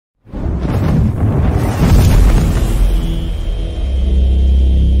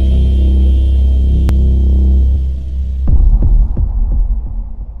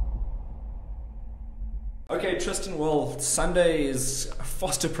well, Sunday is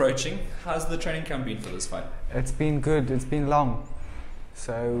fast approaching. How's the training camp been for this fight? It's been good. It's been long.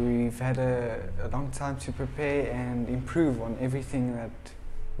 So we've had a long time to prepare and improve on everything that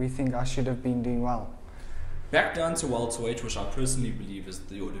we think I should have been doing well. Back down to welterweight, which I personally believe is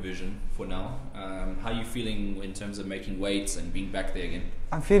your division for now. How are you feeling in terms of making weights and being back there again?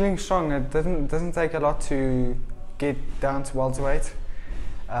 I'm feeling strong. It doesn't take a lot to get down to welterweight.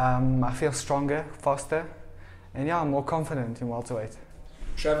 I feel stronger, faster, and yeah, I'm more confident in welterweight.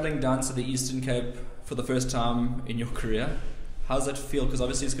 Traveling down to the Eastern Cape for the first time in your career, how's that feel? Because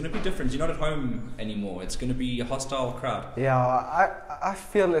obviously it's going to be different. You're not at home anymore. It's going to be a hostile crowd. Yeah, I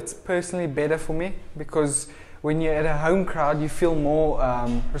feel it's personally better for me because when you're at a home crowd, you feel more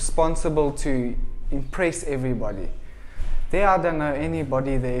responsible to impress everybody. There, I don't know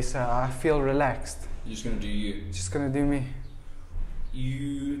anybody there, so I feel relaxed. You're just going to do you. Just going to do me.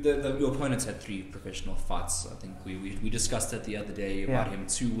 Your opponent's had 3 professional fights. I think we discussed that the other day about him.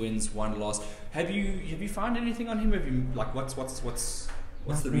 2 wins, 1 loss. Have you found anything on him? Have you what's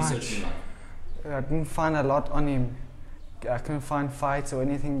the research been like? I didn't find a lot on him. I couldn't find fights or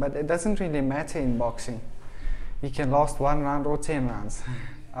anything, but it doesn't really matter in boxing. He can last 1 round or 10 rounds.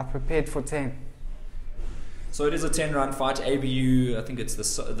 I prepared for 10. So it is a 10-round fight. ABU, I think it's the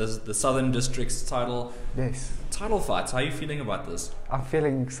Southern District's title. Yes. Title fights. How are you feeling about this? I'm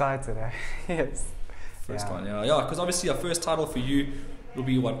feeling excited. Yes. First one, yeah. Because obviously your first title for you will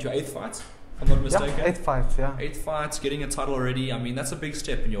be what, your 8th fight, if I'm not mistaken. Yeah, 8th fight. Yeah. 8th fights, getting a title already. I mean, that's a big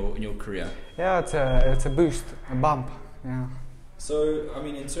step in your career. Yeah, it's a boost, a bump. Yeah. So, I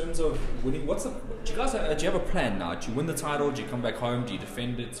mean, in terms of winning, do you have a plan now? Do you win the title? Do you come back home? Do you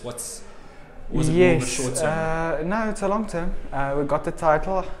defend it? Was it more of a short term? No, it's a long term. We got the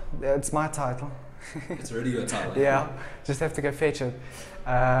title. It's my title. It's already your title. Yeah, just have to go fetch it.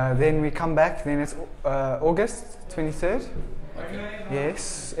 Then we come back. Then it's August 23rd. Okay.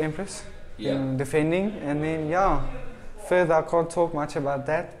 Yes, Empress. Yeah. Defending, and then further I can't talk much about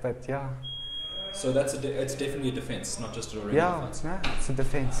that, but yeah. So it's definitely a defense, not just a regular fight. Yeah, no, it's a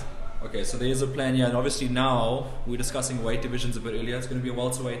defense. Okay, so there's a plan here, and obviously now we're discussing weight divisions a bit earlier. It's going to be a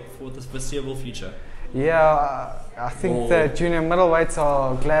welterweight for the foreseeable future. Yeah, I think the junior middleweights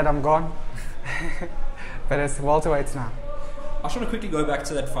are glad I'm gone, but it's welterweights now. I just want to quickly go back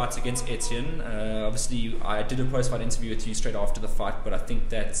to that fight against Etienne. Obviously, I did a post-fight interview with you straight after the fight, but I think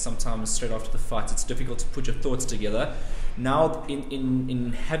that sometimes straight after the fight, it's difficult to put your thoughts together. Now,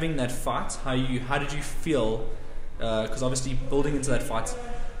 in having that fight, how did you feel? Because obviously, building into that fight,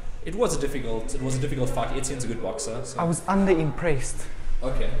 it was a difficult fight. Etienne's a good boxer. So. I was under-impressed.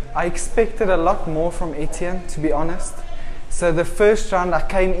 Okay. I expected a lot more from Etienne, to be honest. So the first round, I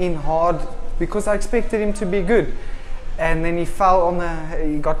came in hard because I expected him to be good. And then he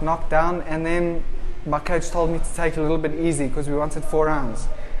he got knocked down, and then my coach told me to take it a little bit easy because we wanted 4 rounds.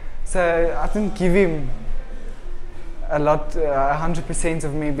 So I didn't give him a lot, 100%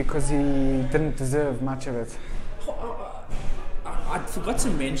 of me, because he didn't deserve much of it. I forgot to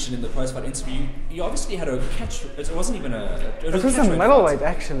mention in the post-fight interview, you obviously had a catch. It wasn't even a. It was a middleweight,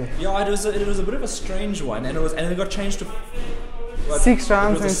 actually. Yeah, it was a bit of a strange one, and it got changed to 6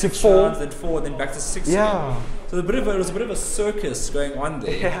 rounds, then to 4, then 4, then back to 6. Yeah. Again. So it was a bit of a circus going on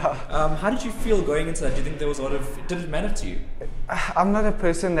there. Yeah. How did you feel going into that? Do you think there was a lot of? Did it matter to you? I'm not a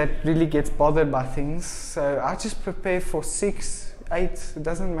person that really gets bothered by things, so I just prepare for 6, 8. It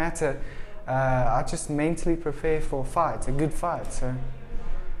doesn't matter. I just mentally prepare for a fight, a good fight. So,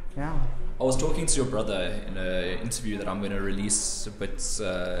 yeah. I was talking to your brother in an interview that I'm going to release a bit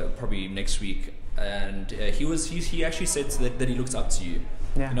probably next week, and he actually said that he looks up to you.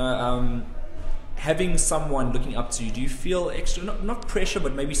 Yeah. You know, having someone looking up to you, do you feel extra, not pressure,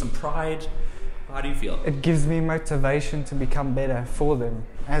 but maybe some pride? How do you feel? It gives me motivation to become better for them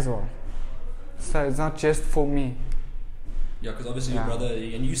as well. So it's not just for me. Yeah, because obviously your brother,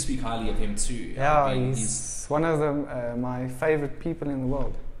 and you speak highly of him too. Yeah, I mean, he's one of my favorite people in the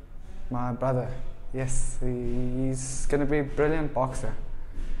world. My brother. Yes, he's going to be a brilliant boxer.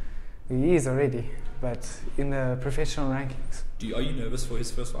 He is already, but in the professional rankings. Are you nervous for his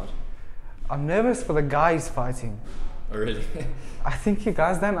first fight? I'm nervous for the guy he's fighting. Oh, really? I think you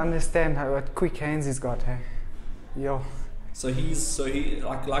guys don't understand what quick hands he's got. Hey? Yo. So he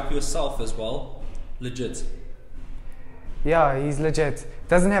like yourself as well, legit. Yeah, he's legit.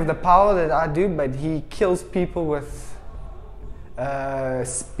 Doesn't have the power that I do, but he kills people with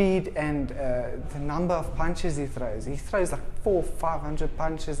speed and the number of punches he throws. He throws like 400-500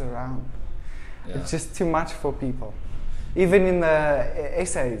 punches around. Yeah. It's just too much for people. Even in the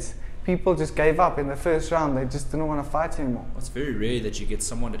essays, people just gave up in the first round. They just didn't want to fight anymore. It's very rare that you get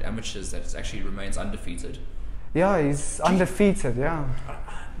someone at amateurs that actually remains undefeated. Yeah, he's undefeated. Yeah.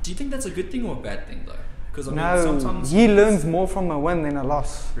 Do you think that's a good thing or a bad thing though? Because I mean, No, sometimes he learns more from a win than a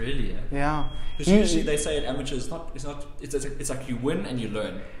loss. Really? Yeah. Because usually they say at amateur, it's like you win and you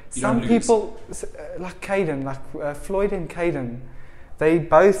learn. You Some don't lose. people, like Caden, like Floyd and Caden, they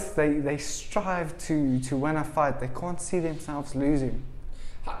both they strive to win a fight. They can't see themselves losing.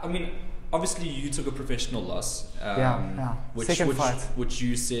 I mean, obviously you took a professional loss. Yeah. Second fight. Which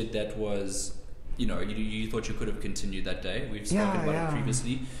you said that was, you thought you could have continued that day. We've spoken about it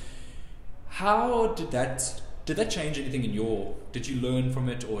previously. How did that change anything did you learn from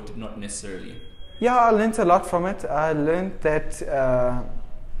it or did not necessarily? Yeah, I learned a lot from it. I learned that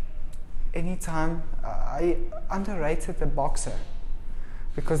anytime I underrated the boxer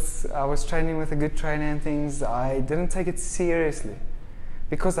because I was training with a good trainer and things. I didn't take it seriously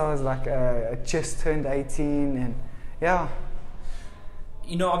because I was like I just turned 18 and yeah.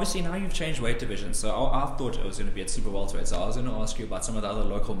 Obviously now you've changed weight division, so I thought it was going to be at super welterweight, so I was going to ask you about some of the other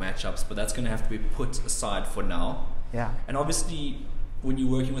local matchups, but that's going to have to be put aside for now. Yeah. And obviously when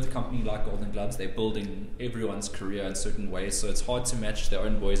you're working with a company like Golden Gloves, they're building everyone's career in certain ways, so it's hard to match their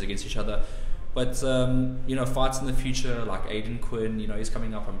own boys against each other. But fights in the future like Aiden Quinn, he's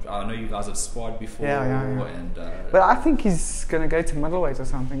coming up. I know you guys have sparred before. Yeah. And but I think he's going to go to middleweight or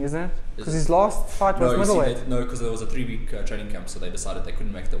something, isn't it? Because his last fight was middleweight. No, because there was a 3-week training camp, so they decided they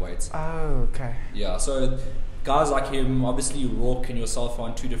couldn't make the weights. Oh, okay. Yeah, so guys like him, obviously Rourke and yourself are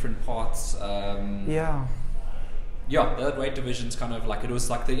on two different parts. Yeah, that weight division's kind of like, it was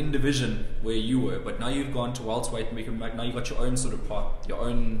like the in division where you were, but now you've gone to welterweight and now you've got your own sort of part,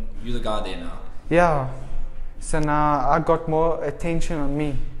 you're the guy there now. Yeah, so now I got more attention on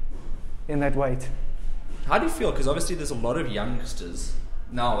me in that weight. How do you feel? Because obviously there's a lot of youngsters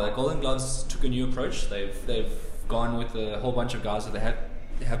now. Golden Gloves took a new approach. They've gone with a whole bunch of guys that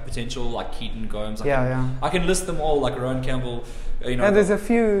they have potential, like Keaton, Gomes. I can list them all, like Rowan Campbell. And there's a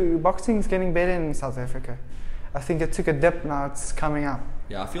few, boxing's getting better in South Africa. I think it took a dip, now it's coming up.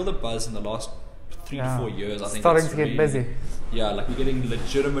 Yeah, I feel the buzz in the last 3 to 4 years. I think starting it's to get busy. Yeah, like we're getting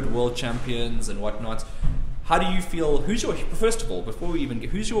legitimate world champions and whatnot. How do you feel? First of all, before we even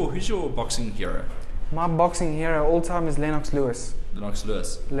get, who's your boxing hero? My boxing hero all time is Lennox Lewis. Lennox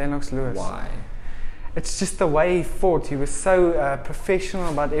Lewis. Why? It's just the way he fought. He was so professional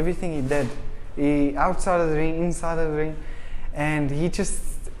about everything he did. He outside of the ring, inside of the ring, and he just.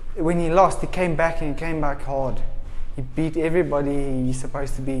 When he lost, he came back and he came back hard. He beat everybody he's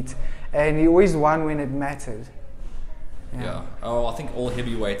supposed to beat, and he always won when it mattered. Yeah. Oh, I think all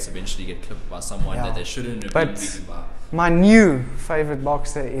heavyweights eventually get clipped by someone that they shouldn't have been beaten by. My new favorite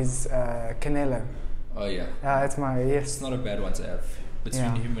boxer is Canelo. Oh yeah. It's yes. It's not a bad one to have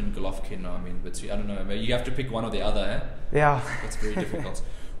between him and Golovkin. I mean, I don't know. Maybe you have to pick one or the other. Eh? Yeah. It's very difficult.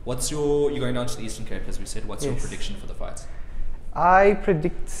 You're going down to the Eastern Cape, as we said. What's your prediction for the fight? I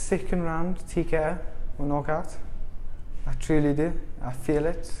predict second round TKO or knockout. I truly do. I feel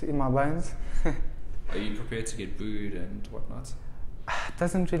it in my bones. Are you prepared to get booed and whatnot? It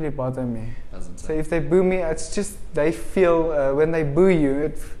doesn't really bother me. So if they boo me, it's just they feel when they boo you,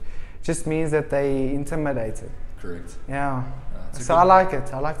 it just means that they intimidated. Correct. Yeah. So I like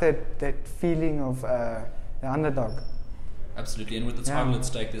it. I like that feeling of the underdog. Absolutely. And with the title at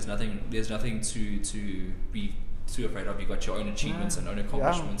stake, there's nothing to be too afraid of. You got your own achievements and own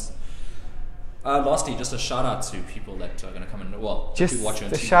accomplishments. Lastly, just a shout out to people that are going to come and just watch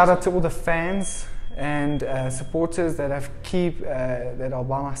a shout out to all the fans and supporters that that are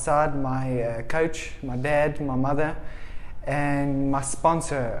by my side. My coach, my dad, my mother, and my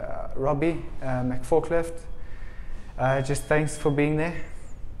sponsor Robbie McForklift. Just thanks for being there.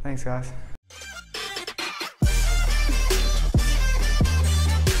 Thanks, guys.